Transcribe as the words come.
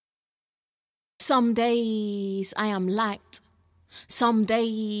Some days I am light. Some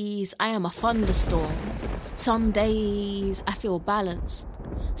days I am a thunderstorm. Some days I feel balanced.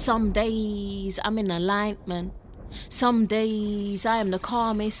 Some days I'm in alignment. Some days I am the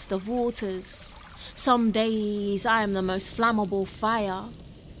calmest of waters. Some days I am the most flammable fire.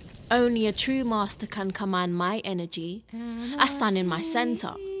 Only a true master can command my energy. I stand in my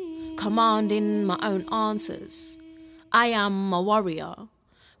center, commanding my own answers. I am a warrior,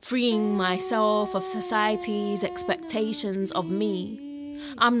 freeing myself of society's expectations of me.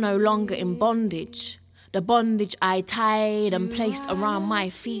 I'm no longer in bondage, the bondage I tied and placed around my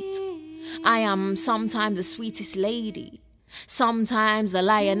feet. I am sometimes the sweetest lady, sometimes the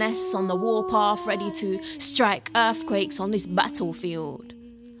lioness on the warpath ready to strike earthquakes on this battlefield.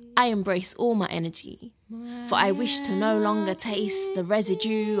 I embrace all my energy, for I wish to no longer taste the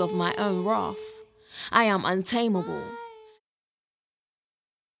residue of my own wrath. I am untamable.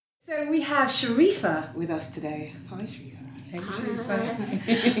 So we have Sharifa with us today. Hi, Sharifa. Hey,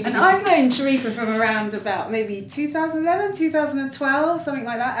 Sharifa. And I've known Sharifa from around about maybe 2011, 2012, something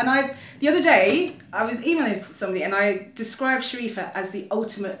like that. And the other day, I was emailing somebody and I described Sharifa as the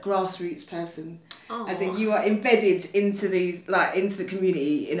ultimate grassroots person. Aww. As in, you are embedded into the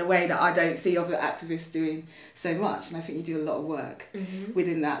community in a way that I don't see other activists doing so much. And I think you do a lot of work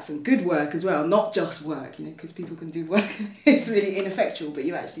within that, some good work as well, not just work, because people can do work and it's really ineffectual, but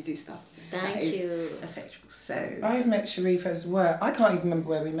you actually do stuff. Thank you. Effectual. So I've met Sharifa's work. I can't even remember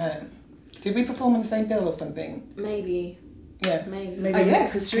where we met. Did we perform on the same bill or something? Maybe. Yeah. Maybe. Oh yeah,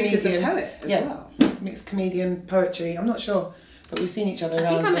 because Sharifa's a poet as well. Mixed comedian, poetry. I'm not sure, but we've seen each other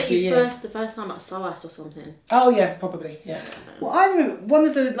around I for a few years. I think I met you the first time at SOAS or something. Oh yeah, probably. Yeah. Well, I remember one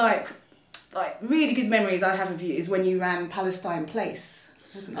of the like really good memories I have of you is when you ran Palestine Place.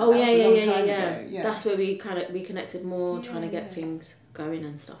 Wasn't it? Oh, that was a long time ago. yeah. That's where we connected more, trying to get things going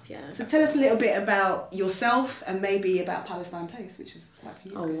and stuff, So tell us a little bit about yourself and maybe about Palestine Place, which is quite a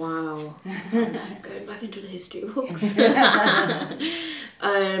few years ago. Wow. Going back into the history books.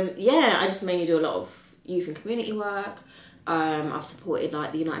 I just mainly do a lot of youth and community work. I've supported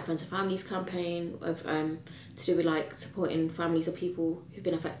the United Friends of Families campaign of to do with supporting families of people who've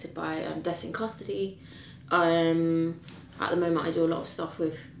been affected by deaths in custody. At the moment I do a lot of stuff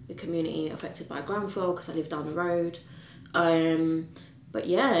with the community affected by Grenfell because I live down the road. But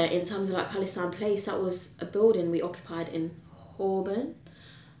yeah, in terms of Palestine Place, that was a building we occupied in Holborn,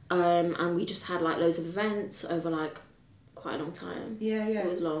 and we just had loads of events over quite a long time. Yeah. It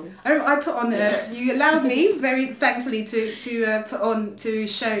was long. I put on you allowed me very thankfully to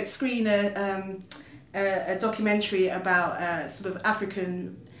screen a documentary about sort of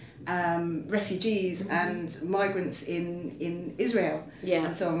African refugees and migrants in Israel,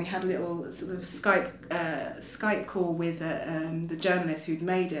 and so on. We had a little sort of Skype call with the journalist who'd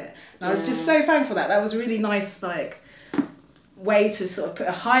made it. And I was just so thankful that was a really nice way to sort of put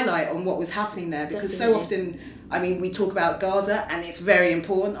a highlight on what was happening there, because so often, we talk about Gaza and it's very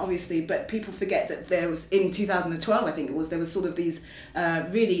important, obviously, but people forget that there was, in 2012, I think it was, there was sort of these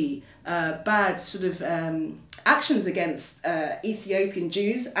really bad sort of actions against Ethiopian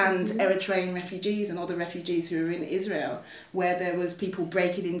Jews and Eritrean refugees and other refugees who were in Israel, where there was people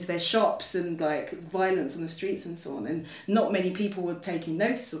breaking into their shops and violence on the streets and so on, and not many people were taking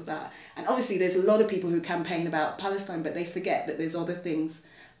notice of that. And obviously there's a lot of people who campaign about Palestine, but they forget that there's other things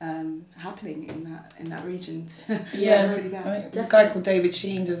happening in that region. Pretty bad. The guy called David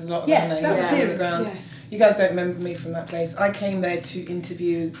Sheen does a lot of that was him. on the ground. Yeah. You guys don't remember me from that place. I came there to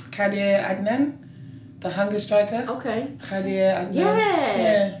interview Kadir Adnan, the hunger striker. Okay. Kadir Adnan.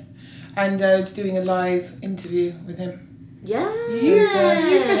 Yeah. And doing a live interview with him. Yeah. You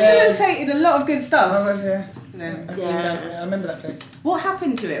facilitated a lot of good stuff. I was, I remember that place. What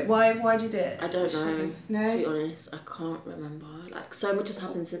happened to it? Why did it? I don't know. No? To be honest, I can't remember. So much has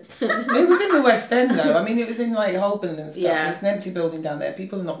happened since then. It was in the West End though. It was in Holborn and stuff. Yeah. There's an empty building down there.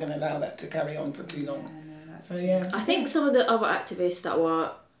 People are not going to allow that to carry on for too long. I think some of the other activists that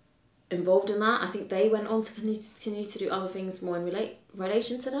were involved in that, I think they went on to continue to do other things more in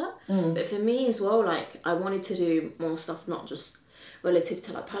relation to that. But for me as well, I wanted to do more stuff, not just relative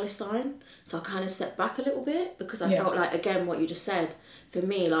to Palestine, so I kind of stepped back a little bit because I felt again what you just said, for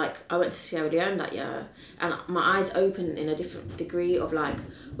me, I went to Sierra Leone that year and my eyes opened in a different degree of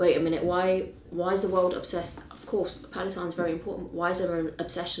wait a minute, why is the world obsessed? Of course Palestine's very important, why is there an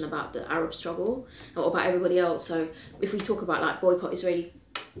obsession about the Arab struggle and what about everybody else? So if we talk about boycott Israeli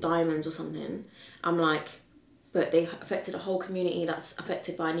diamonds or something, I'm but they affected a whole community that's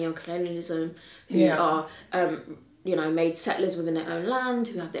affected by neo-colonialism, who are made settlers within their own land,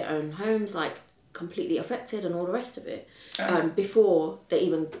 who have their own homes completely affected and all the rest of it, before they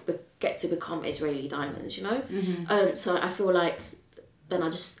even get to become Israeli diamonds, you know. Mm-hmm. So I feel like then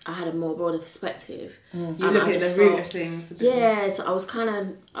I had a more broader perspective. You look at the root of things. Yeah, so I was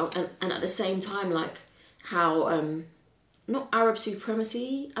kind of, and at the same time, like how not Arab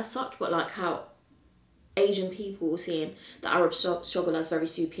supremacy as such, but like how Asian people were seeing the Arab struggle as very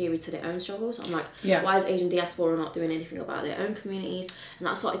superior to their own struggles. I'm like, why is Asian diaspora not doing anything about their own communities? And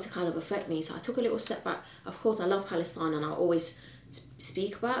that started to kind of affect me. So I took a little step back. Of course, I love Palestine and I always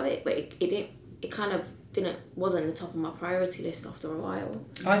speak about it, but wasn't the top of my priority list after a while.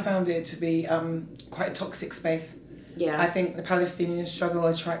 I found it to be quite a toxic space. Yeah. I think the Palestinian struggle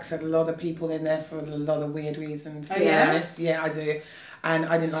attracts a lot of people in there for a lot of weird reasons, to Oh, be yeah? honest. Yeah, I do. And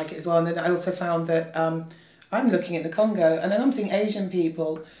I didn't like it as well. And then I also found that I'm looking at the Congo and then I'm seeing Asian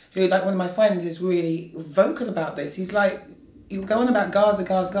people who, like one of my friends is really vocal about this. He's like, you're going about Gaza,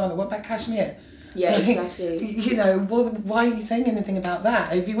 what about Kashmir? Yeah, Like, exactly. You know, well, why are you saying anything about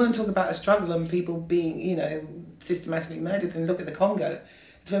that? If you want to talk about a struggle and people being, you know, systematically murdered, then look at the Congo.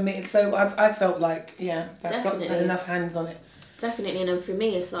 For me, so I felt like, that's got enough hands on it. Definitely, and then for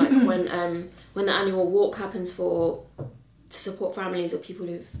me, it's like when the annual walk happens to support families of people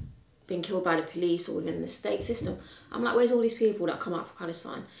who've been killed by the police or within the state system. I'm like, where's all these people that come out for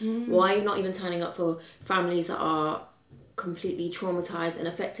Palestine? Why are you not even turning up for families that are completely traumatized and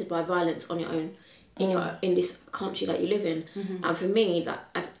affected by violence on your own in this country that you live in? And for me, that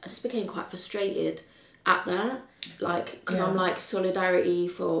I just became quite frustrated at that, like, because I'm like, solidarity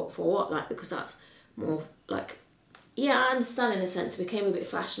for what? Like, because that's more like, I understand in a sense, it became a bit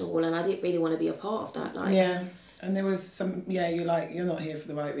fashionable and I didn't really want to be a part of that. Like, and there was some, you're like, you're not here for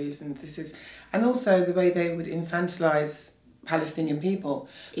the right reasons. And also the way they would infantilise Palestinian people,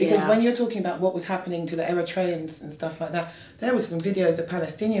 because when you're talking about what was happening to the Eritreans and stuff like that, there was some videos of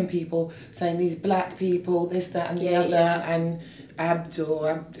Palestinian people saying these black people, this, that and the other, and Abd,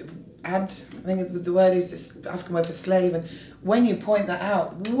 I think the word is this African word for slave, and when you point that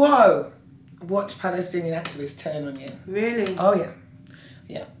out, whoa, watch Palestinian activists turn on you. Really? Oh yeah.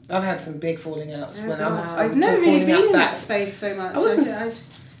 I've had some big falling outs when I've never really been in that space so much.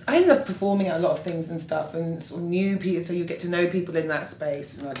 I ended up performing at a lot of things and stuff, and sort of knew people, so you get to know people in that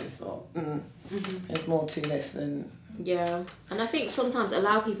space, and I just thought, there's more to this than... Yeah, and I think sometimes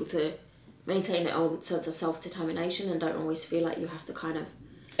allow people to maintain their own sense of self-determination and don't always feel like you have to kind of...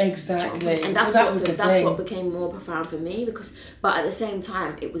 Exactly. And that's what became more profound for me, but at the same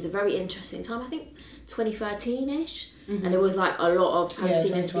time, it was a very interesting time, I think 2013-ish, and there was like a lot of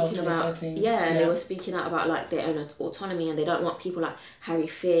Palestinians speaking about, they were speaking out about like their own autonomy, and they don't want people like Harry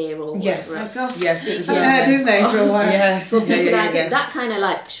Fear or whatever. I've Heard his name for a while. That kind of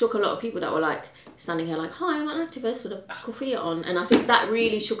like shook a lot of people that were like standing here like, hi, I'm an activist with a kufiya on, and I think that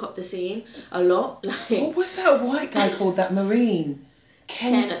really shook up the scene a lot. Like, what was that white guy called, that Marine?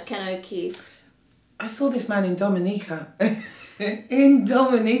 Ken O'Keefe. I saw this man in Dominica. In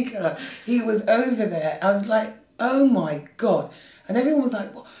Dominica. He was over there. I was like, oh my God. And everyone was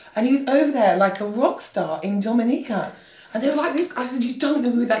like, what? And he was over there like a rock star in Dominica. And they were like this. I said, you don't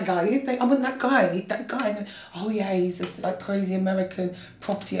know who that guy is? I want that guy. And, oh yeah, he's this like crazy American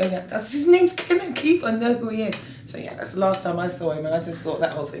property owner. His name's Ken O'Keefe. I know who he is. So yeah, that's the last time I saw him, and I just thought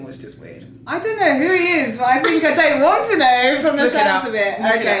that whole thing was just weird. I don't know who he is, but I think I don't want to know from the sounds of it.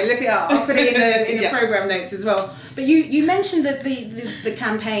 Look it up. I'll put it in the program notes as well. But you mentioned that the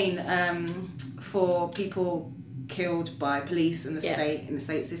campaign for people killed by police in the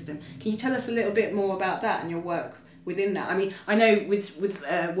state system. Can you tell us a little bit more about that and your work within that? I mean, I know with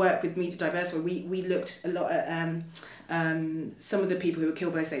work with Media Diversity, we looked a lot at some of the people who were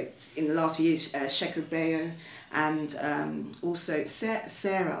killed by state in the last few years, Sheku Bayo, and also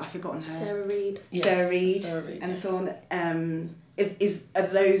Sarah, I've forgotten her. Sarah Reid. Yes, Sarah Reid, and so on. Are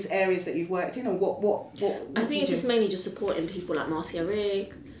those areas that you've worked in, or what I think it's just mainly just supporting people like Marcia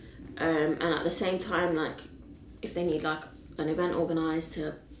Rigg, and at the same time, like, if they need like an event organised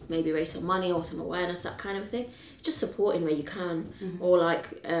to maybe raise some money or some awareness, that kind of thing, just supporting where you can. Or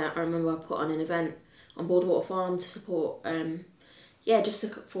like, I remember I put on an event on Boardwater Farm to support,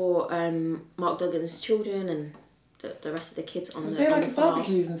 for Mark Duggan's children and the rest of the kids on the farm. Was there like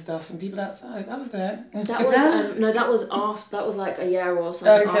barbecues and stuff and people outside? I was there. That was that was like a year or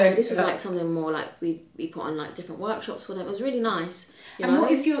something. Okay. After. This was like something more like we put on like different workshops for them. It was really nice. And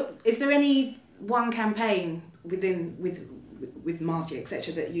what is is there any one campaign with Marcia,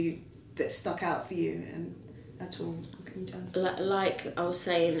 etc., that stuck out for you and at all? Can you tell us? Like I was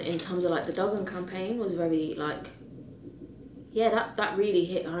saying, in terms of like the Duggan campaign was very like, that really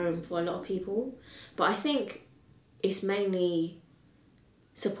hit home for a lot of people. But I think it's mainly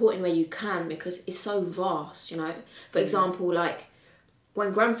supporting where you can, because it's so vast, you know. For example, like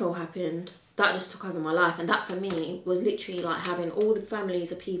when Grenfell happened, that just took over my life, and that for me was literally like having all the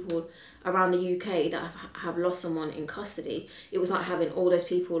families of people around the UK that have lost someone in custody. It was like having all those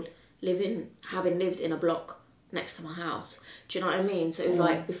people having lived in a block next to my house. Do you know what I mean? So it was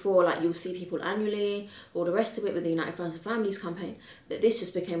like before, like you'll see people annually, all the rest of it with the United Friends and Families campaign, but this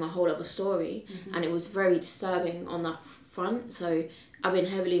just became a whole other story, and it was very disturbing on that front. So I've been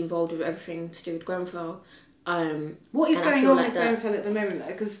heavily involved with everything to do with Grenfell. What is going on with Grenfell at the moment?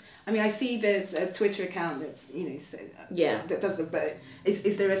 Because I mean, I see there's a Twitter account that's that does the. But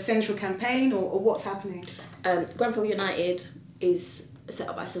is there a central campaign or what's happening? Grenfell United is set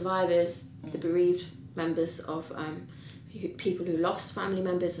up by survivors, the bereaved members of people who lost family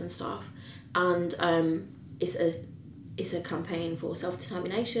members and stuff, and it's a campaign for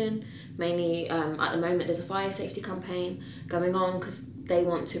self-determination. Mainly at the moment there's a fire safety campaign going on because they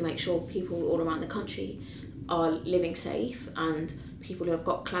want to make sure people all around the country are living safe, and people who have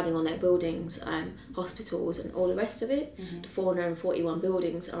got cladding on their buildings, hospitals and all the rest of it, the 441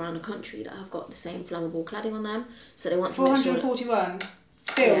 buildings around the country that have got the same flammable cladding on them. So they want to make sure 441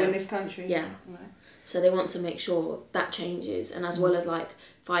 still in this country. Yeah. Right. So they want to make sure that changes, and as well as like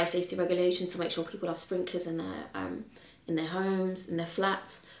fire safety regulations to make sure people have sprinklers in their homes, in their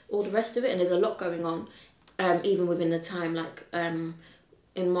flats, all the rest of it. And there's a lot going on, even within the time. Like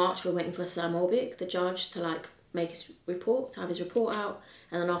in March, we're waiting for Sam Orbick, the judge, to like make his report, to have his report out,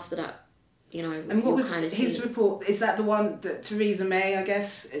 and then after that, you know. And what was his report? Is that the one that Theresa May, I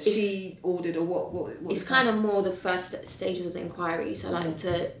guess, she ordered, or what it's kind of more the first stages of the inquiry, so like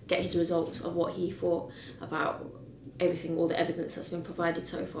to get his results of what he thought about everything, all the evidence that's been provided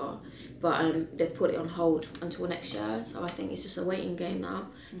so far. But they've put it on hold until next year, so I think it's just a waiting game now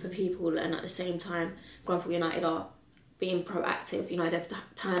for people. And at the same time, Grenfell United are being proactive. You know, they've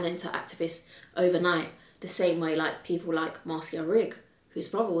turned into activists overnight, the same way like people like Marcia Rigg, whose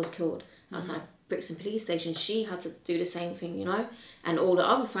brother was killed outside Brixton Police Station. She had to do the same thing, you know, and all the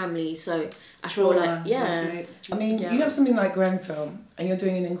other families. So I feel like, I mean, you have something like Grenfell and you're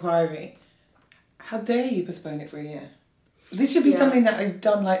doing an inquiry. How dare you postpone it for a year? This should be something that is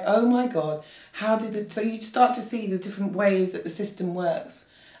done like, oh my God, how did it... So you start to see the different ways that the system works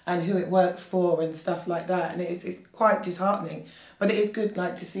and who it works for and stuff like that. And it's quite disheartening. But it is good,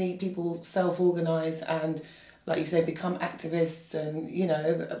 like, to see people self-organise and, like you say, become activists and, you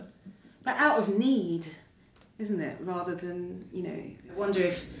know... But out of need, isn't it? Rather than, you know... I wonder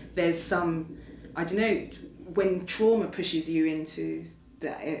if there's some... I don't know, when trauma pushes you into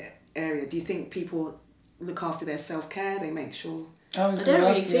that area, do you think people look after their self-care? They make sure... I don't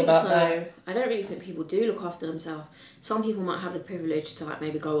really think so. I don't really think people do look after themselves. Some people might have the privilege to like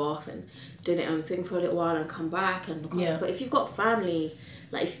maybe go off and do their own thing for a little while and come back and look after. But if you've got family,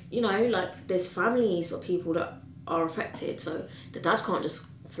 like if, you know, like there's families of people that are affected, so the dad can't just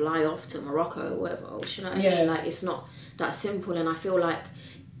fly off to Morocco or whatever. Or, you know what I mean? Like it's not that simple. And I feel like,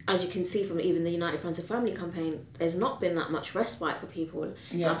 as you can see from even the United Friends and Family campaign, there's not been that much respite for people.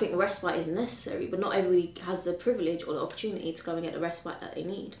 And I think respite is necessary, but not everybody has the privilege or the opportunity to go and get the respite that they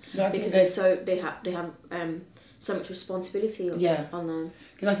need, because they have so much responsibility on them.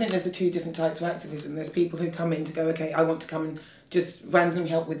 Because I think there's the two different types of activism. There's people who come in to go, okay, I want to come and just randomly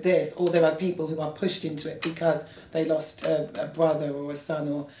help with this, or there are people who are pushed into it because they lost a brother or a son.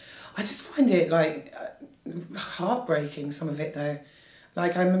 Or I just find it like heartbreaking, some of it though.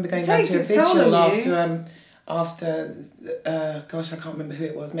 Like I remember going down to a vigil after gosh, I can't remember who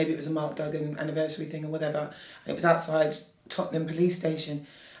it was. Maybe it was a Mark Duggan anniversary thing or whatever. And it was outside Tottenham Police Station,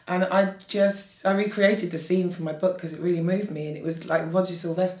 and I recreated the scene for my book because it really moved me. And it was like Roger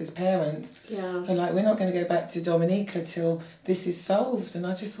Sylvester's parents, and like, we're not going to go back to Dominica till this is solved. And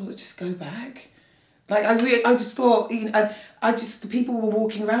I just thought, just go back. Like I just thought, you know, the people were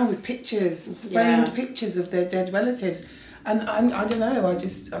walking around with pictures, framed pictures of their dead relatives. And I don't know, it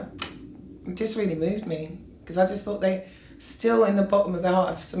just really moved me, because I just thought they still in the bottom of their heart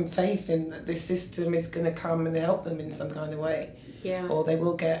have some faith in that this system is going to come and help them in some kind of way. Yeah. Or they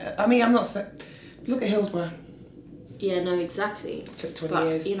will get... I mean, I'm not... Look at Hillsborough. Yeah, no, exactly. It took 20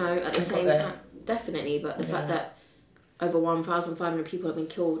 years. You know, at the same time, definitely, but the fact that over 1,500 people have been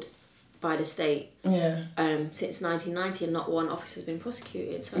killed by the state since 1990 and not one officer has been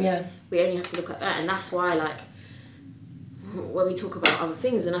prosecuted. So we only have to look at that, and that's why, like, when we talk about other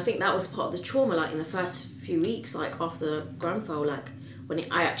things, and I think that was part of the trauma, like in the first few weeks, like after Grenfell, like when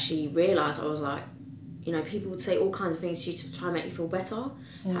I actually realised, I was like, you know, people would say all kinds of things to you to try and make you feel better.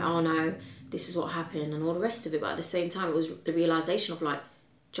 Like, oh no, this is what happened and all the rest of it. But at the same time, it was the realisation of like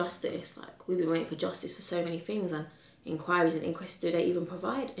justice. Like we've been waiting for justice for so many things, and inquiries and inquests, do they even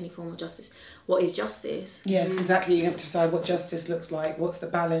provide any form of justice? What is justice? Yes, exactly. You have to decide what justice looks like, what's the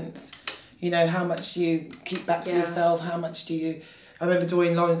balance, you know, how much do you keep back for yourself, how much do you... I remember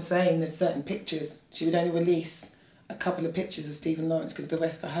Doreen Lawrence saying there's certain pictures, she would only release a couple of pictures of Stephen Lawrence because the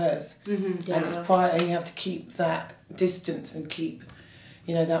rest are hers. And it's private, and you have to keep that distance and keep,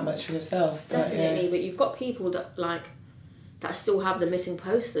 you know, that much for yourself. Definitely, but you've got people that that still have the missing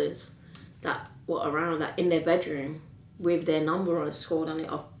posters that were around, that in their bedroom with their number on scrawled on it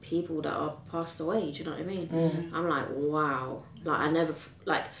of people that are passed away. Do you know what I mean? I'm like, wow. Like, I never,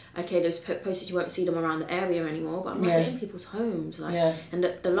 like, okay, those posters, you won't see them around the area anymore, but I'm not getting people's homes. Like, and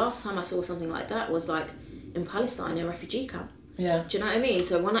the last time I saw something like that was like in Palestine, in a refugee camp. Do you know what I mean?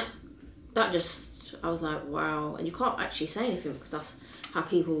 So when I was like, wow. And you can't actually say anything because that's how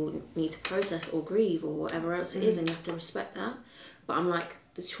people need to process or grieve or whatever else it is, and you have to respect that. But I'm like,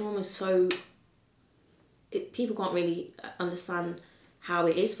 the trauma's so... people can't really understand how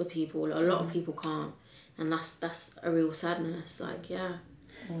it is for people. A lot of people can't. And that's a real sadness, like,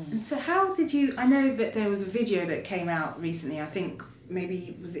 And so how did you... I know that there was a video that came out recently, I think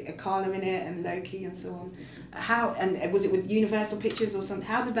maybe, was it Akala in it and Loki and so on? How, and was it with Universal Pictures or something?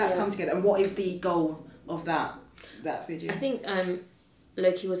 How did that come together, and what is the goal of that video? I think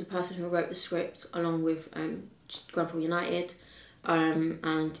Loki was the person who wrote the script along with Grenfell United.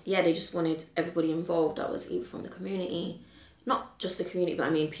 And they just wanted everybody involved that was either from the community, not just the community, but I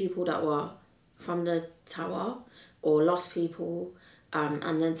mean people that were from the tower or lost people,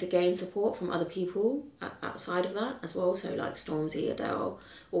 and then to gain support from other people outside of that as well, so like Stormzy, Adele,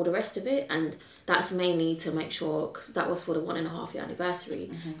 all the rest of it. And that's mainly to make sure, because that was for the 1.5 year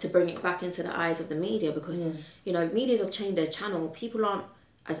anniversary, to bring it back into the eyes of the media, because you know, medias have changed their channel. People aren't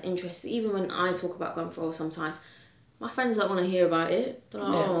as interested. Even when I talk about Grenfell sometimes, my friends don't want to hear about it. They're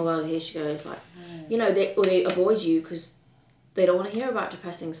like, oh my god, here she goes. Like, you know, they avoid you because they don't want to hear about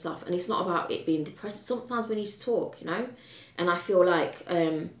depressing stuff. And it's not about it being depressed. Sometimes we need to talk, you know? And I feel like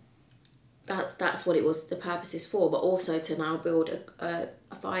that's what it was, the purpose is for, but also to now build a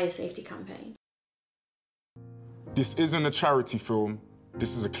fire safety campaign. This isn't a charity film,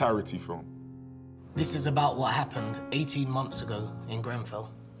 this is a clarity film. This is about what happened 18 months ago in Grenfell.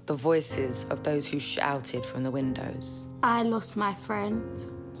 The voices of those who shouted from the windows. I lost my friend.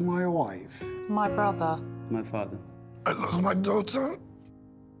 My wife. My brother. My father. I lost my daughter.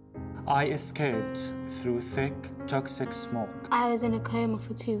 I escaped through thick, toxic smoke. I was in a coma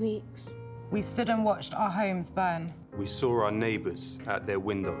for 2 weeks. We stood and watched our homes burn. We saw our neighbours at their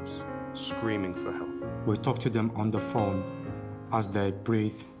windows, screaming for help. We talked to them on the phone as they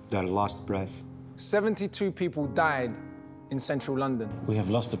breathed their last breath. 72 people died in central London. We have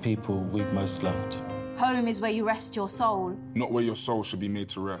lost the people we've most loved. Home is where you rest your soul. Not where your soul should be made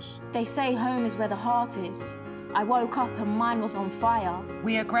to rest. They say home is where the heart is. I woke up and mine was on fire.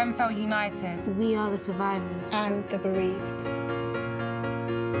 We are Grenfell United. We are the survivors. And the bereaved.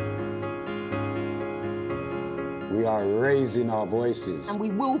 We are raising our voices. And we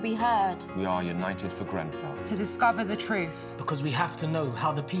will be heard. We are united for Grenfell. To discover the truth. Because we have to know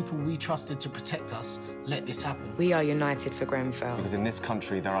how the people we trusted to protect us let this happen. We are united for Grenfell. Because in this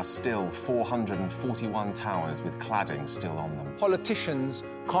country there are still 441 towers with cladding still on them. Politicians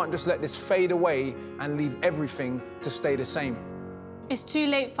can't just let this fade away and leave everything to stay the same. It's too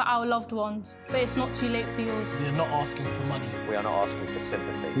late for our loved ones, but it's not too late for yours. We are not asking for money. We are not asking for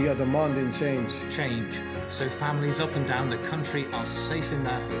sympathy. We are demanding change. Change, so families up and down the country are safe in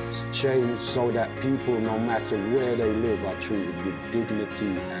their homes. Change so that people, no matter where they live, are treated with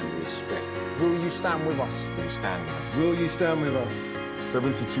dignity and respect. Will you stand with us? Will you stand with us? Will you stand with us?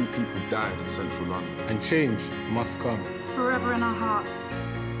 72 people died in central London. And change must come. Forever in our hearts.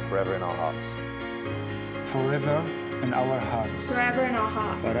 Forever in our hearts. Forever in our hearts. Forever in our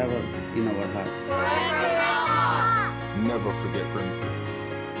hearts. Forever in our hearts. Forever in our hearts. Never forget Grenfell.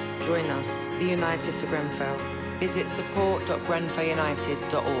 Join us. Be united for Grenfell. Visit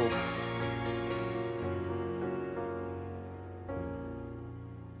support.grenfellunited.org.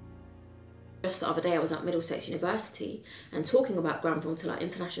 Just the other day I was at Middlesex University and talking about Grenfell to like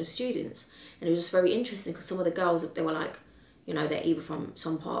international students, and it was just very interesting because some of the girls, they were like, you know, they're either from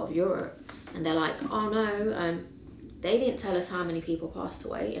some part of Europe, and they're like, oh no, they didn't tell us how many people passed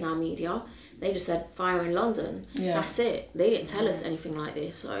away in our media. They just said fire in London. That's it. They didn't tell us anything like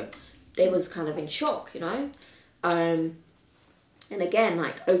this. So they was kind of in shock, you know. And again,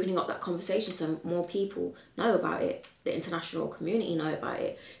 like opening up that conversation so more people know about it, the international community know about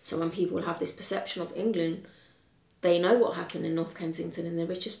it. So when people have this perception of England, they know what happened in North Kensington in the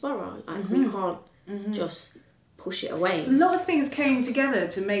richest borough. Like we can't just push it away. So a lot of things came together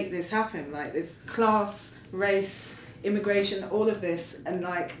to make this happen, like this class, race, immigration, all of this, and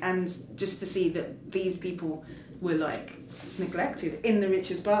just to see that these people were like neglected in the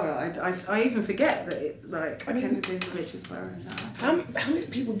richest borough. I even forget that Kensington's the richest borough. How many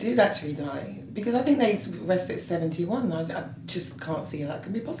people did actually die? Because I think they arrested 71. I just can't see how that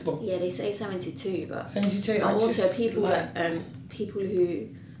could be possible. Yeah, they say 72, but 72. But also people people who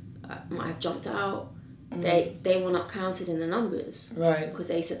might have jumped out. They were not counted in the numbers, right? Because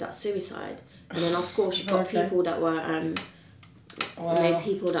they said that's suicide. And then of course you've got people that were maybe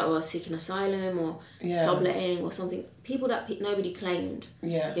people that were seeking asylum or subletting or something. People that nobody claimed.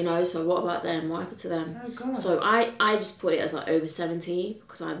 Yeah. You know, so what about them? What happened to them? Oh God. So I just put it as like over 70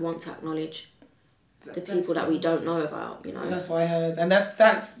 because I want to acknowledge the people that we don't know about. You know. That's what I heard, and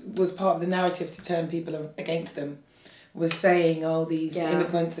that was part of the narrative to turn people against them. Was saying, oh, these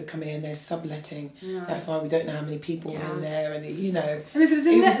immigrants are coming in, they're subletting. Yeah. That's why we don't know how many people are in there, and you know. And there's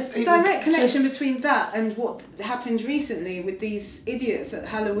a direct connection between that and what happened recently with these idiots at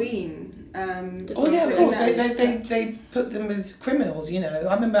Halloween. Of course, they put them as criminals. You know,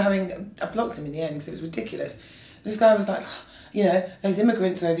 I remember I blocked them in the end because it was ridiculous. This guy was like, you know, those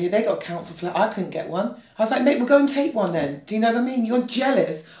immigrants over here, they got a council flat. I couldn't get one. I was like, mate, we'll go and take one then. Do you know what I mean? You're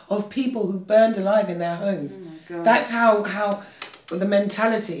jealous of people who burned alive in their homes. Oh my God. That's how the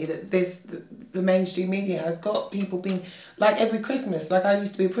mentality that the mainstream media has got people being, like every Christmas, like I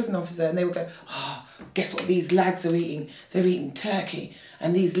used to be a prison officer and they would go, oh, guess what these lags are eating? They're eating turkey.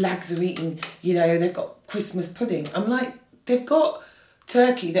 And these lags are eating, you know, they've got Christmas pudding. I'm like, they've got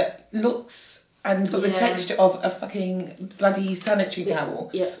turkey that looks and got the texture of a fucking bloody sanitary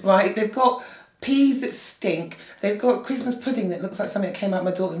towel, right? They've got peas that stink. They've got Christmas pudding that looks like something that came out of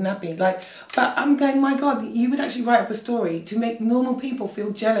my daughter's nappy. Like, but I'm going, my God, you would actually write up a story to make normal people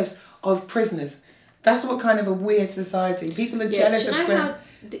feel jealous of prisoners. That's what kind of a weird society. People are jealous of. Do you know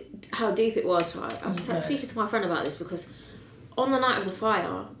how deep it was, right? I was speaking to my friend about this because on the night of the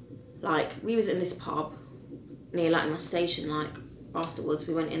fire, like we was in this pub near Latimer Station. Like afterwards,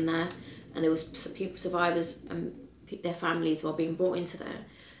 we went in there. And there was people, survivors and their families were being brought into there.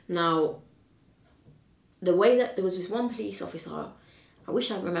 Now, the way that there was this one police officer, I wish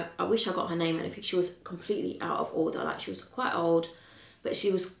I got her name, and I think she was completely out of order. Like she was quite old, but she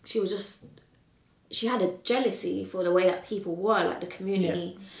had a jealousy for the way that people were, like the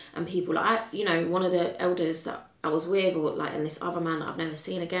community and people. Like one of the elders that I was with, or like, and this other man that I've never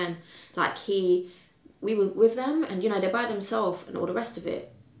seen again. Like we were with them, and they're by themselves and all the rest of it.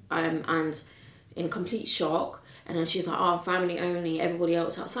 And in complete shock, and then she's like, oh, family only, everybody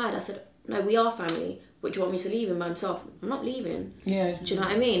else outside. I said, no, we are family, but do you want me to leave him by himself? I'm not leaving. Yeah. Do you know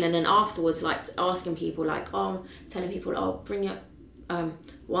what I mean? And then afterwards, like asking people, like, oh, telling people, oh, bring your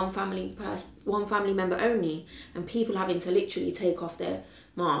one family member only, and people having to literally take off their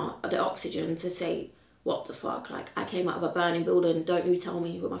oxygen to say, what the fuck? Like, I came out of a burning building, don't you tell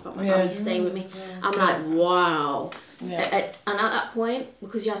me who my family's staying with me. I'm like, wow. And at that point,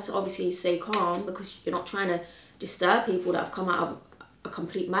 because you have to obviously stay calm, because you're not trying to disturb people that have come out of a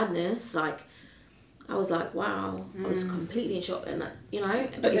complete madness, like, I was like, wow. I was completely in shock. And that,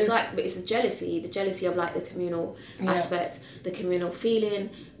 but it's the jealousy of like the communal aspect, the communal feeling,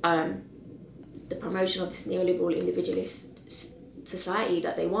 the promotion of this neoliberal individualist society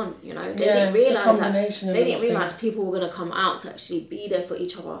that they want. They didn't realize people were going to come out to actually be there for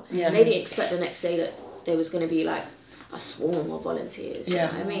each other. And they didn't expect the next day that there was going to be like a swarm of volunteers. You know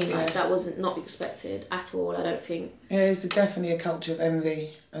what I mean? Like, that wasn't not expected at all, I don't think. Yeah, it's definitely a culture of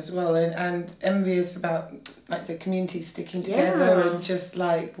envy as well, and envy is about like the community sticking together and just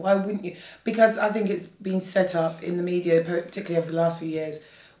like, why wouldn't you? Because I think it's been set up in the media, particularly over the last few years,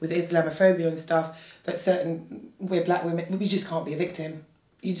 with Islamophobia and stuff, that we're black women, we just can't be a victim.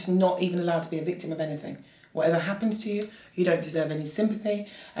 You're just not even allowed to be a victim of anything. Whatever happens to you, you don't deserve any sympathy.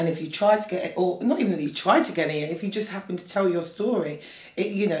 And if you try to get it, or not even that you try to get it, if you just happen to tell your story,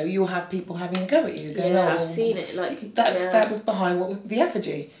 you'll have people having a go at you. Going, I've seen it. Like that was behind what was the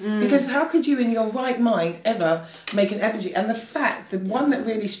effigy. Because how could you, in your right mind, ever make an effigy? And the one that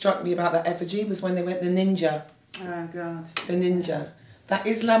really struck me about that effigy was when they went the ninja. Oh God. The ninja. That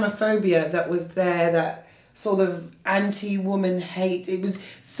Islamophobia that was there, that sort of anti-woman hate. It was,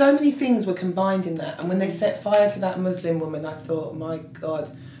 so many things were combined in that. And when they set fire to that Muslim woman, I thought, my God,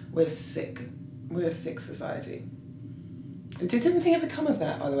 we're sick. We're a sick society. Did anything ever come of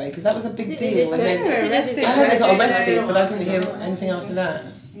that, by the way? Because that was a big deal. I heard they got arrested, but I didn't hear anything after that.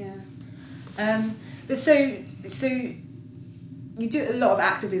 Yeah. But so you do a lot of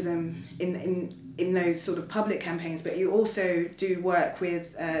activism in those sort of public campaigns, but you also do work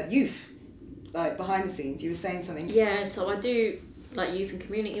with youth, like behind the scenes. You were saying something. Yeah, so I do like youth and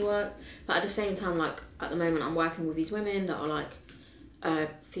community work, but at the same time, like at the moment I'm working with these women that are like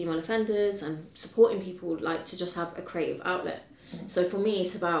female offenders and supporting people like to just have a creative outlet. So for me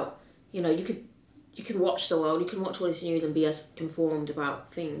it's about, you know, you can watch the world, you can watch all this news and be as informed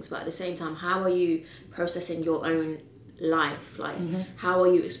about things, but at the same time, how are you processing your own life? Like how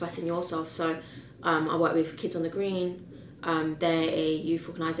are you expressing yourself? So I work with Kids on the Green. They're a youth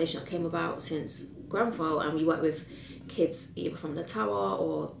organisation that came about since Grenfell, and we work with kids either from the Tower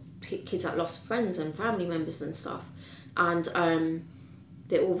or kids that lost friends and family members and stuff, and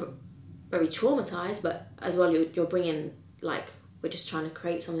they're all very traumatised, but as well you're bringing, like, we're just trying to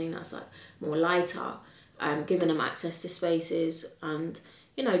create something that's like more lighter, giving them access to spaces and,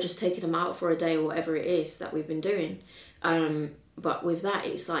 you know, just taking them out for a day or whatever it is that we've been doing, but with that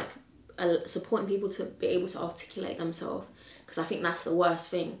it's like supporting people to be able to articulate themselves, because I think that's the worst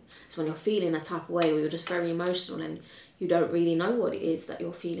thing. So when you're feeling a type of way, or you're just very emotional and you don't really know what it is that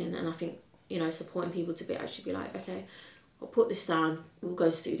you're feeling, and I think, you know, supporting people to actually be like, okay, I'll put this down, we'll go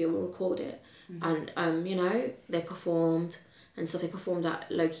studio, we'll record it. And you know, they performed and stuff. They performed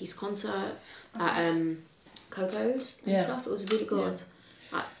at Loki's concert at Coco's and stuff. It was really good.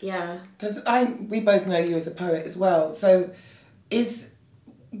 Because we both know you as a poet as well, so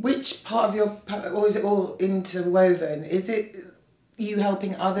which part of your, or is it all interwoven? Is it you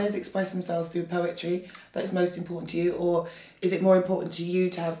helping others express themselves through poetry that's most important to you, or is it more important to you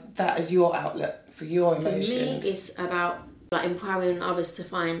to have that as your outlet for your emotions? For me, it's about like empowering others to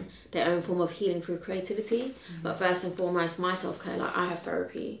find their own form of healing through creativity. But first and foremost, my self-care, like I have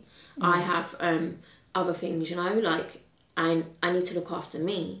therapy, I have other things, you know, like I need to look after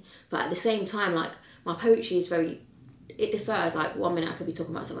me. But at the same time, like my poetry is it differs. Like 1 minute I could be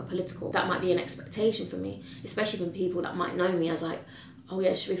talking about something political. That might be an expectation for me, especially from people that might know me as like, oh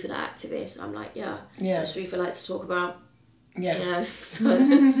yeah, Sharifa the activist. I'm like, yeah. Sharifa likes to talk about, you know.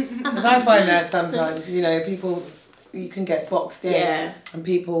 Because I find that sometimes, you know, people, you can get boxed in, and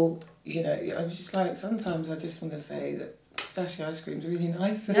people, you know, I'm just like, sometimes I just want to say that pistachio ice cream's really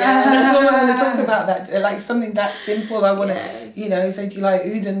nice. That's all I want to talk about. That like something that simple. I want to, you know, say, do you like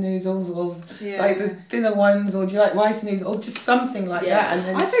udon noodles, or like the thinner ones, or do you like rice noodles, or just something like that. And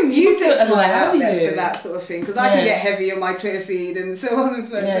then I say music's my outlet for that sort of thing, because I can get heavy on my Twitter feed and so on and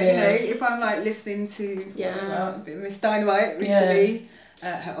so on. But you know, if I'm like listening to a bit of Miss Dynamite recently.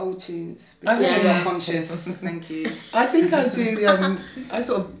 Her old tunes before she got conscious. Thank you. I think I do.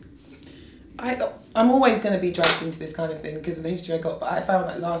 I'm always going to be dragged into this kind of thing because of the history I got. But I found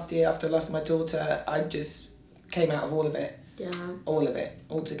that last year, after I lost my daughter, I just came out of all of it. All of it,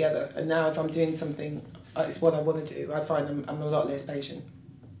 all together. And now if I'm doing something, it's what I want to do. I find I'm a lot less patient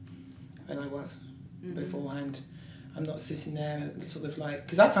than I was beforehand. I'm not sitting there sort of like...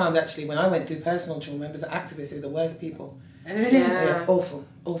 Because I found actually when I went through personal trauma, members of activists are the worst people. Awful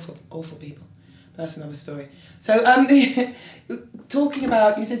people. That's another story. So, talking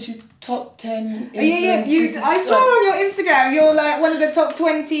about, you said you top 10 influences. I saw on your Instagram, you're like one of the top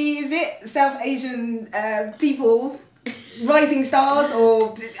 20, is it, South Asian people, rising stars,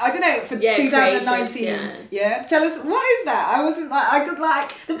 or I don't know, for 2019. Tell us, what is that? I wasn't like, I could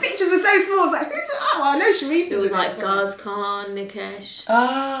like, the pictures were so small, I was like, who's that? Oh, I know Sharifa. It was like Gaz Khan, Nikesh.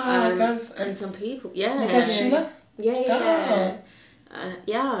 Gaz. And some people, Nikesh Sheila?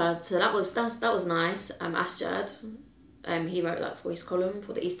 So that was nice. Asjad, he wrote that voice column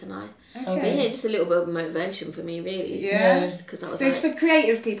for the Eastern Eye. But just a little bit of motivation for me, really. Because that was. So it's for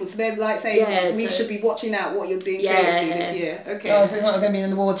creative people. So they're like saying we should be watching out what you're doing creatively this year. Okay. Oh, so it's not going to be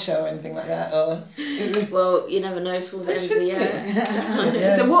an award show or anything like that, or. Well, you never know. Towards the end of the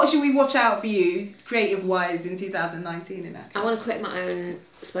year. So what should we watch out for you, creative wise, in 2019? In that. I want to create my own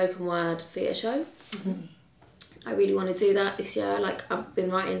spoken word theatre show. I really want to do that this year. Like, I've been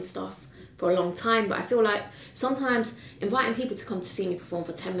writing stuff for a long time, but I feel like sometimes inviting people to come to see me perform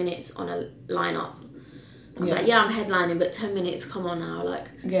for 10 minutes on a lineup, I'm like, I'm headlining, but 10 minutes, come on now. Like,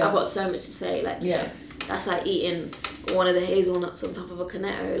 I've got so much to say. Like, you know, that's like eating one of the hazelnuts on top of a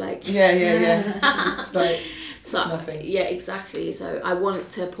cornetto. Like, it's like nothing. Yeah, exactly. So I want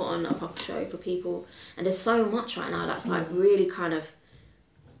to put on a proper show for people, and there's so much right now that's like really kind of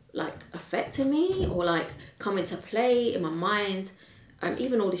like affecting me, or like coming to play in my mind.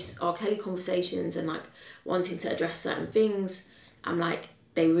 Even all these R. Kelly conversations and like wanting to address certain things, I'm like,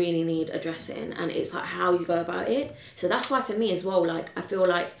 they really need addressing, and it's like how you go about it. So that's why for me as well, like I feel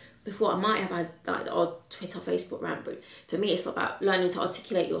like before I might have had like the odd Twitter, Facebook rant, but for me it's about learning to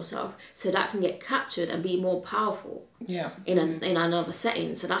articulate yourself so that can get captured and be more powerful in another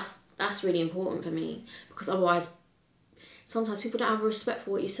setting. So that's really important for me, because otherwise sometimes people don't have respect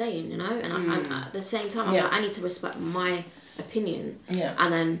for what you're saying, you know, and at the same time I'm like, I need to respect my opinion. Yeah.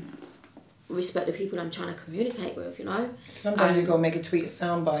 And then respect the people I'm trying to communicate with, you know? Sometimes you got to make a tweet a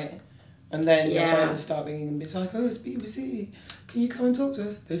soundbite, and then your phone will start ringing and it's like, oh, it's BBC, can you come and talk to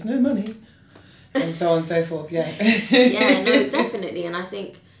us? There's no money. And so on and so forth, yeah. Yeah, no, definitely. And I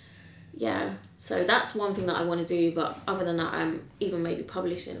think, yeah, so that's one thing that I want to do. But other than that, I'm even maybe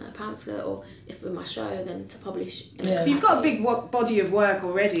publishing a pamphlet, or if with my show, then to publish. But you've got a big body of work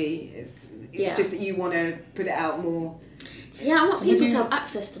already. It's just that you want to put it out more. Yeah, I want people to have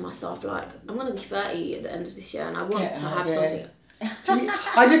access to my stuff. Like, I'm going to be 30 at the end of this year, and I want to have something.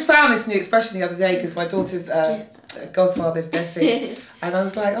 I just found this new expression the other day because my daughter's godfather's Desi, and I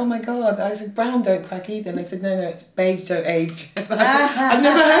was like, oh my god, I said brown don't crack either, and they said no, it's beige don't age. I've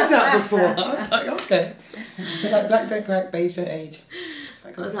never heard that before. I was like, okay. They're like black don't crack, beige don't age. I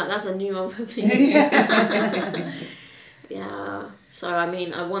was like, that's a new one for me. Yeah, so I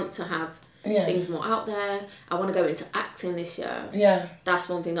mean, I want to have things more out there. I want to go into acting this year. Yeah, that's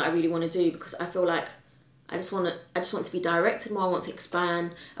one thing that I really want to do, because I feel like I just want to be directed more. I want to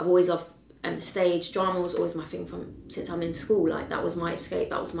expand. I've always loved the stage. Drama was always my thing since I'm in school. Like, that was my escape.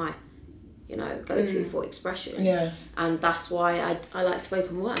 That was my, go-to for expression. Yeah. And that's why I like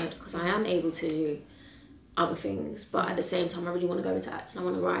spoken word, because I am able to do other things. But at the same time, I really want to go into acting. I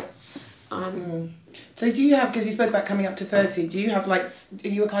want to write. So do you have, because you spoke about coming up to 30, do you have are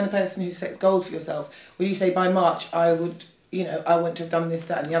you a kind of person who sets goals for yourself? Will you say by March I would, I want to have done this,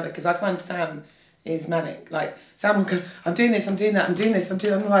 that and the other? Because I find Sam is manic. Like, Sam will go, I'm doing this, I'm doing that, I'm doing this, I'm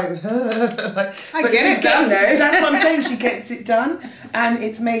doing that. I'm like, I get it done though. That's what I'm saying, she gets it done. And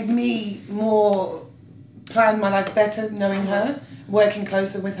it's made me more plan my life better knowing her, working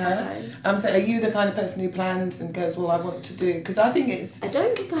closer with her. So are you the kind of person who plans and goes, well, I want to do, because I think it's... I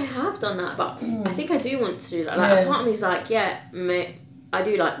don't think I have done that, but I think I do want to do that. Like, a part of me is like, I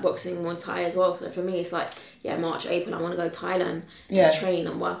do like boxing, Muay Thai as well. So for me, it's like, March, April, I want to go to Thailand and train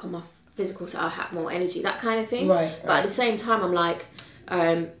and work on my physical, so I'll have more energy, that kind of thing. Right. But at the same time, I'm like,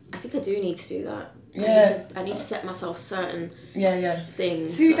 I think I do need to do that. Yeah. I need to set myself certain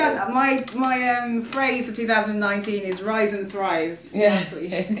things. 2000. My phrase for 2019 is rise and thrive. So that's what you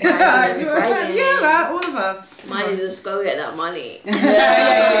should. Man, all of us. Mine is just go get that money.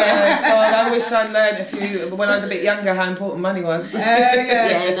 Yeah. God, I wish I'd learned a few when I was a bit younger how important money was. No,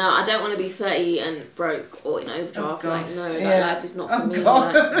 I don't want to be 30 and broke or in overdraft. Life is not for me.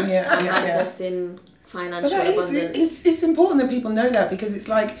 I'm manifesting financial abundance. It's important that people know that, because it's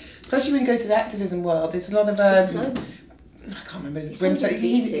like, especially when you go to the activism world, there's a lot of I can't remember. It's so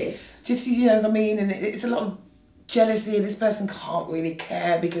defeatist. Just what I mean, and it's a lot of jealousy. This person can't really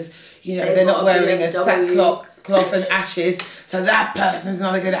care because they're not wearing a sackcloth and ashes, so that person's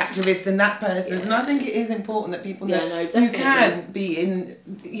not a good activist and that person's. And I think it is important that people know you can be in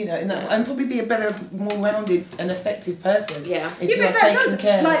that, and probably be a better, more rounded and effective person. If you are taking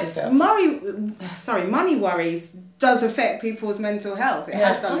care of yourself. Money worries does affect people's mental health. It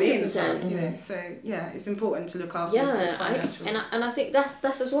has done me in the past, So it's important to look after yourself financially. And I think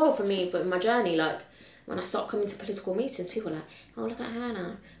that's as well for me, for my journey. Like, when I start coming to political meetings, people are like, oh, look at her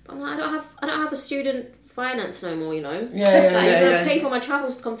now. But I'm like, I don't have a student finance no more, You're gonna pay for my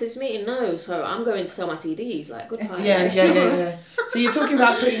travels to come to this meeting? No, so I'm going to sell my CDs. Like, good time. Yeah. So you're talking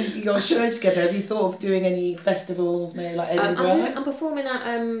about putting your show together. Have you thought of doing any festivals, maybe like Edinburgh? I'm performing at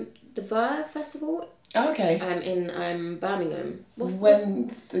the Verve Festival. Oh, okay. In Birmingham.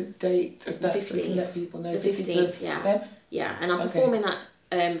 When's the date of that? 15th. So we can let people know. The 15th, Feb? Yeah, and I'm performing at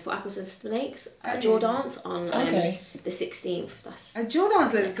for Apples and Snakes at Jaw Dance on the 16th. Jaw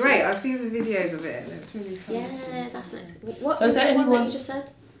Dance looks great. I've seen some videos of it. It looks really fun. Yeah, that's nice. What so is there anyone that you just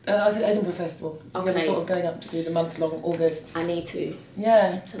said? I said Edinburgh Festival. Okay. You ever thought of going up to do the month-long August? I need to.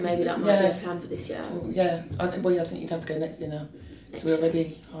 Yeah. So maybe that might be a plan for this year. I think you'd have to go next year now. So we're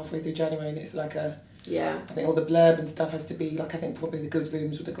already halfway through January, and it's like a... Yeah. I think all the blurb and stuff has to be, like, I think probably the good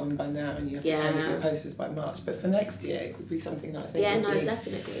rooms would have gone by now, and you have to pay for your posters by March. But for next year, it would be something that I think would be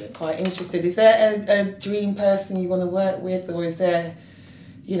definitely quite interested. Is there a dream person you want to work with, or is there,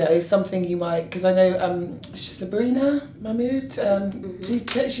 something you might... Because I know Sabrina Mahmood,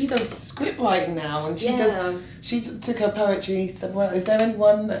 she does script writing now, and she took her poetry somewhere. Is there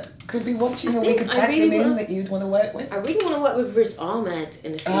anyone that could be watching, or we could tag them in that you'd want to work with? I really want to work with Riz Ahmed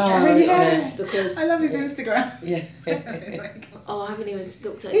in the future. Because I love his Instagram. Yeah. I haven't even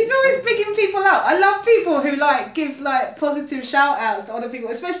looked at. He's always bigging people up. I love people who give positive shout outs to other people,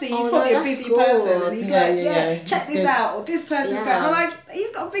 especially he's probably a busy person, and he's check this out, or this person's great. I'm like,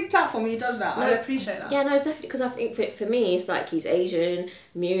 he's got a big platform. He does that. I appreciate that. Yeah, no, definitely, because I think for me, it's like he's Asian,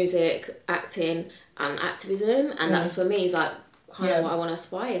 music, acting, and activism, and that's for me. It's like kind of what I want to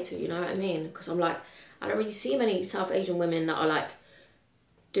aspire to, you know what I mean? Because I'm like, I don't really see many South Asian women that are like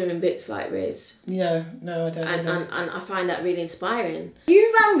doing bits like Riz. Yeah, no, I don't. And I find that really inspiring.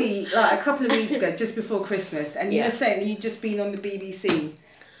 You rang me like a couple of weeks ago, just before Christmas, and you were saying that you'd just been on the BBC,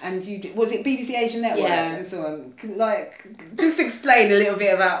 and was it BBC Asian Network and so on? Like, just explain a little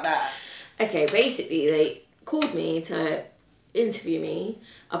bit about that. Okay, basically they called me to interview me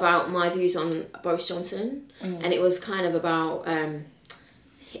about my views on Boris Johnson, and it was kind of about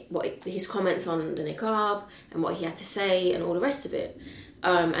what his comments on the niqab and what he had to say and all the rest of it,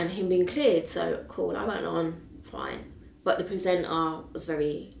 and him being cleared. So cool, I went on fine, but the presenter was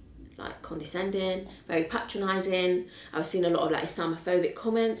very like condescending, very patronising. I was seeing a lot of like Islamophobic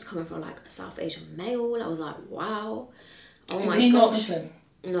comments coming from like a South Asian male. I was like, wow, oh my gosh. Is he not Muslim?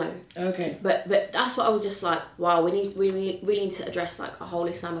 No. Okay. But that's what I was just like, wow, we really need to address like a whole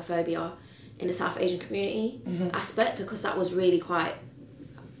Islamophobia in the South Asian community aspect, because that was really quite,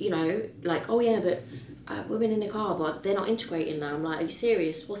 you know, like, oh yeah, but women in niqab, they're not integrating now. I'm like, are you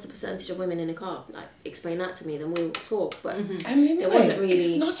serious? What's the percentage of women in niqab? Like, explain that to me, then we'll talk. But and anyway, it wasn't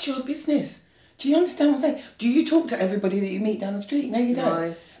really. It's not your business. Do you understand what I'm saying? Do you talk to everybody that you meet down the street? No, you don't.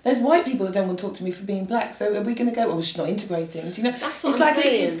 No. There's white people that don't want to talk to me for being black, so are we going to go, oh, she's not integrating? Do you know? That's what it's I'm like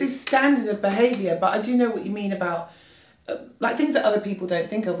saying. It's this standard of behaviour, but I do know what you mean about, like, things that other people don't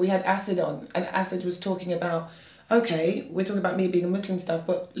think of. We had Asad on, and Asad was talking about, okay, we're talking about me being a Muslim stuff,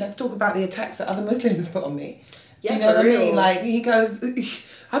 but let's talk about the attacks that other Muslims put on me. Do you know what I mean? Like, he goes,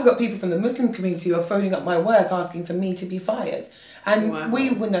 I've got people from the Muslim community who are phoning up my work asking for me to be fired. And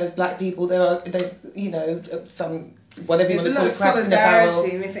we know as black people, there's, you know, some... whatever you want to call it, crabs in a barrel.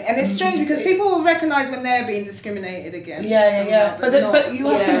 Missing. And it's strange because people will recognise when they're being discriminated against. Yeah. But you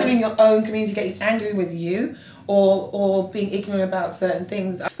have people in your own community getting angry with you or being ignorant about certain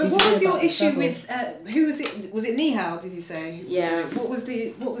things. But what was your issue with, who was it? Was it Nihal, did you say? Yeah. What was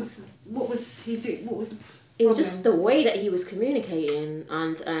he doing? What was the problem? It was just the way that he was communicating,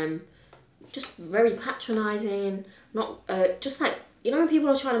 and just very patronising, not, just like, you know when people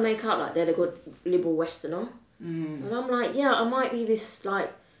are trying to make out like they're the good liberal Westerner? And I'm like, yeah, I might be this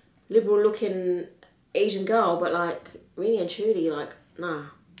like liberal looking Asian girl, but like really and truly, like, nah.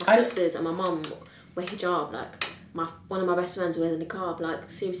 My sisters and my mum wear hijab, like one of my best friends wears a niqab,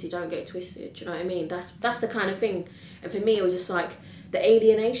 like seriously, don't get it twisted, do you know what I mean? That's the kind of thing. And for me it was just like the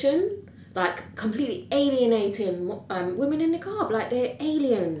alienation, like completely alienating women in niqab, like they're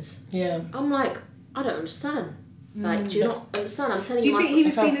aliens. Yeah. I'm like, I don't understand. Like, do you not understand? I'm telling you. Do you think he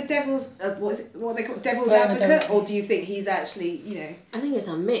was being a devil's, what they call devil's advocate, or do you think he's actually, you know? I think it's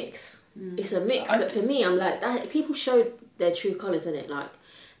a mix. It's a mix, but for me, I'm like, that people showed their true colours in it, like,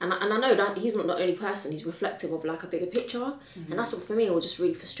 and I know that he's not the only person. He's reflective of like a bigger picture, and that's what for me was just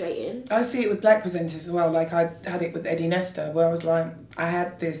really frustrating. I see it with black presenters as well. Like I had it with Eddie Nesta, where I was like, I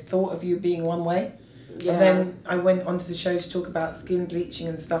had this thought of you being one way, and then I went onto the show to talk about skin bleaching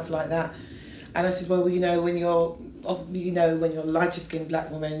and stuff like that. And I said, well, you know, when you're a lighter skinned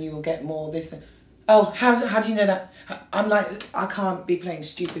black woman, you will get more this. Oh, how do you know that? I'm like, I can't be playing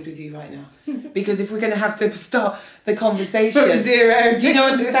stupid with you right now, because if we're going to have to start the conversation from zero, do you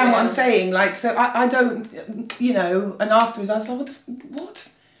understand what I'm saying? Like, so I don't, you know. And afterwards, I was like, what?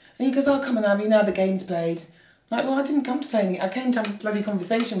 And he goes, oh, come on, Abby, now the game's played. I'm like, well, I didn't come to play anything. I came to have a bloody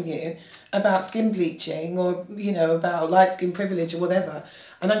conversation with you about skin bleaching, or, you know, about light skin privilege or whatever.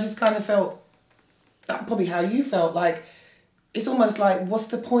 And I just kind of felt. That's probably how you felt, like it's almost like, what's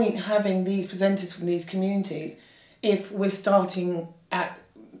the point having these presenters from these communities if we're starting at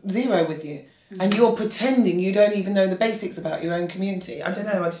zero with you and you're pretending you don't even know the basics about your own community? I don't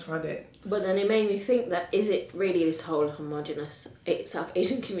know, I just find it. But then it made me think that, is it really this whole homogenous South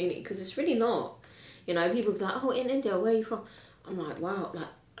Asian community? Because it's really not. You know, people are like, oh, in India, where are you from? I'm like, wow, like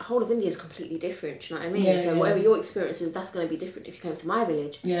the whole of India is completely different, do you know what I mean? Yeah, so whatever your experience is, that's going to be different if you came to my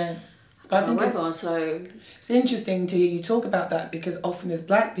village. Yeah. I think it's interesting to hear you talk about that, because often as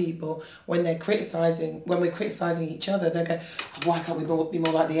black people, when we're criticising each other, they go, oh, why can't we be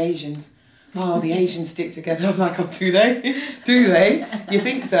more like the Asians? Oh, the Asians stick together. I'm like, oh, do they? Do they? You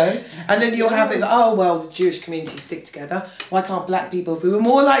think so? And then you'll have it, like, oh, well, the Jewish community stick together. Why can't black people, if we were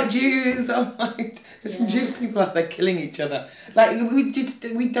more like Jews? I'm like, there's some Jewish people out there killing each other. Like,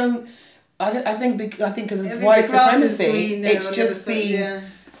 we don't, I think because of white supremacy, it's just been...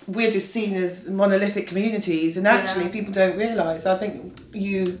 We're just seen as monolithic communities, and actually people don't realise. I think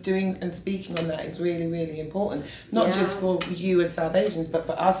you doing and speaking on that is really, really important. Not just for you as South Asians, but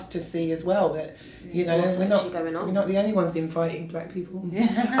for us to see as well that, you know, we're not the only ones infighting black people.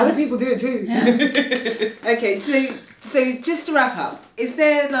 Yeah. Other people do it too. Yeah. Okay, so just to wrap up, is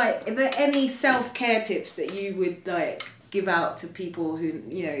there any self-care tips that you would like give out to people who,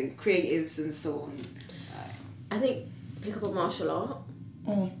 you know, creatives and so on? I think pick up a martial art.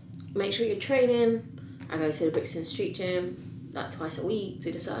 Make sure you're training. I go to the Brixton Street Gym like twice a week,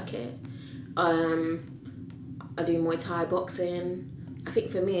 do the circuit. I do Muay Thai, boxing. I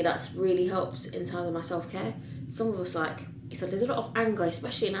think for me that's really helps in terms of my self-care. Some of us there's a lot of anger,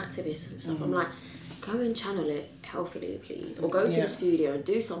 especially in activists and stuff. I'm like, go and channel it healthily, please. Or go to the studio and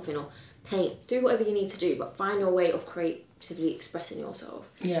do something, or paint, do whatever you need to do, but find your way of creatively expressing yourself.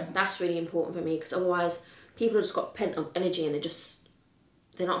 Yeah. That's really important for me, because otherwise people have just got pent up energy and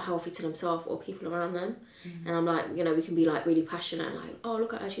they're not healthy to themselves or people around them. And I'm like, you know, we can be like really passionate and like, oh,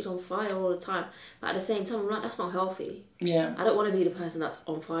 look at her, she's on fire all the time. But at the same time, I'm like, that's not healthy. Yeah. I don't want to be the person that's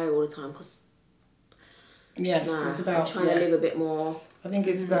on fire all the time, because it's about... I'm trying to live a bit more... I think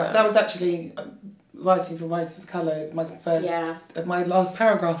it's about... That was actually writing for Writers of Colour. My last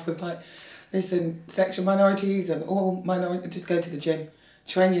paragraph was like, listen, sexual minorities and all minorities, just go to the gym.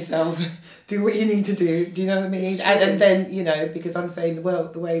 Train yourself, do what you need to do. Do you know what I mean? And then, you know, because I'm saying the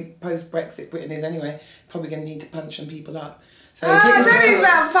way post-Brexit Britain is anyway, probably going to need to punch some people up. So I don't think it's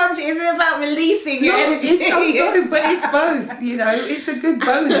about punching, it's about releasing your energy. I'm sorry, but it's both, you know, it's a good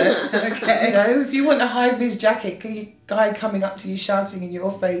bonus. Okay. You know, if you want a high-vis jacket, guy coming up to you shouting in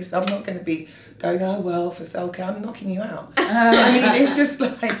your face, I'm not going to be going, oh, well, for self-care, I'm knocking you out. I mean, it's just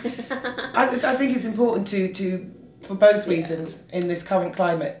like, I think it's important to for both reasons in this current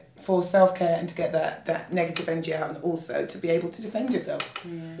climate, for self-care and to get that negative energy out, and also to be able to defend yourself.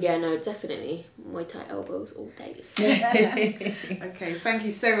 Yeah, no, definitely. Muay Thai elbows all day. Okay, thank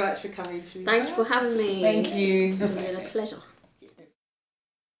you so much for coming. Thank you for having me. Thank you. It's been a pleasure.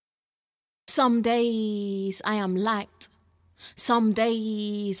 Some days I am light. Some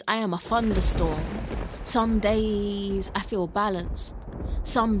days I am a thunderstorm. Some days I feel balanced.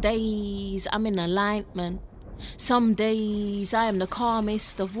 Some days I'm in alignment. Some days I am the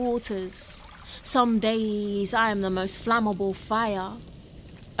calmest of waters. Some days I am the most flammable fire.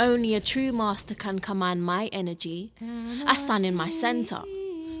 Only a true master can command my energy. I stand in my centre,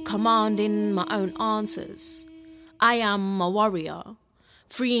 commanding my own answers. I am a warrior,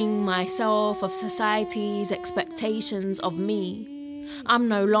 freeing myself of society's expectations of me. I'm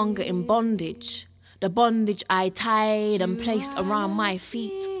no longer in bondage, the bondage I tied and placed around my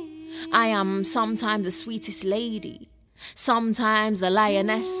feet. I am sometimes the sweetest lady, sometimes the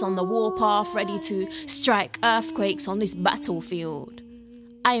lioness on the warpath, ready to strike earthquakes on this battlefield.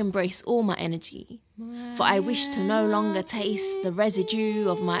 I embrace all my energy, for I wish to no longer taste the residue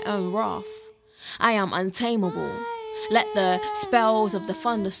of my own wrath. I am untamable. Let the spells of the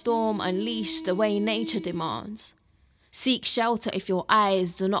thunderstorm unleash the way nature demands. Seek shelter if your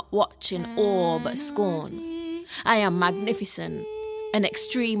eyes do not watch in awe but scorn. I am magnificent, an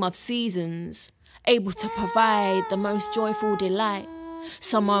extreme of seasons, able to provide the most joyful delight.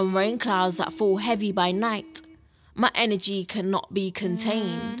 Some are rain clouds that fall heavy by night. My energy cannot be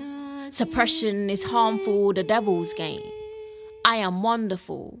contained. Suppression is harmful, the devil's game. I am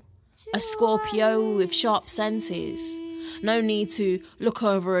wonderful, a Scorpio with sharp senses. No need to look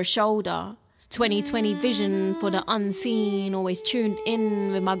over a shoulder. 20/20 vision for the unseen, always tuned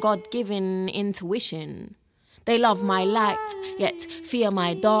in with my God-given intuition. They love my light, yet fear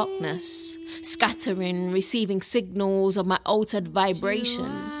my darkness, scattering, receiving signals of my altered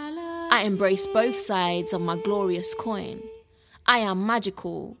vibration. I embrace both sides of my glorious coin. I am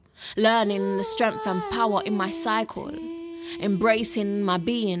magical, learning the strength and power in my cycle, embracing my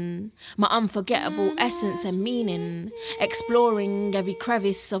being, my unforgettable essence and meaning, exploring every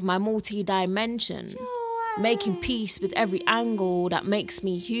crevice of my multi-dimension, making peace with every angle that makes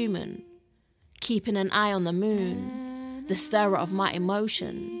me human. Keeping an eye on the moon, the stirrer of my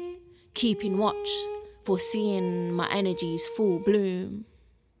emotion, keeping watch, foreseeing my energy's full bloom.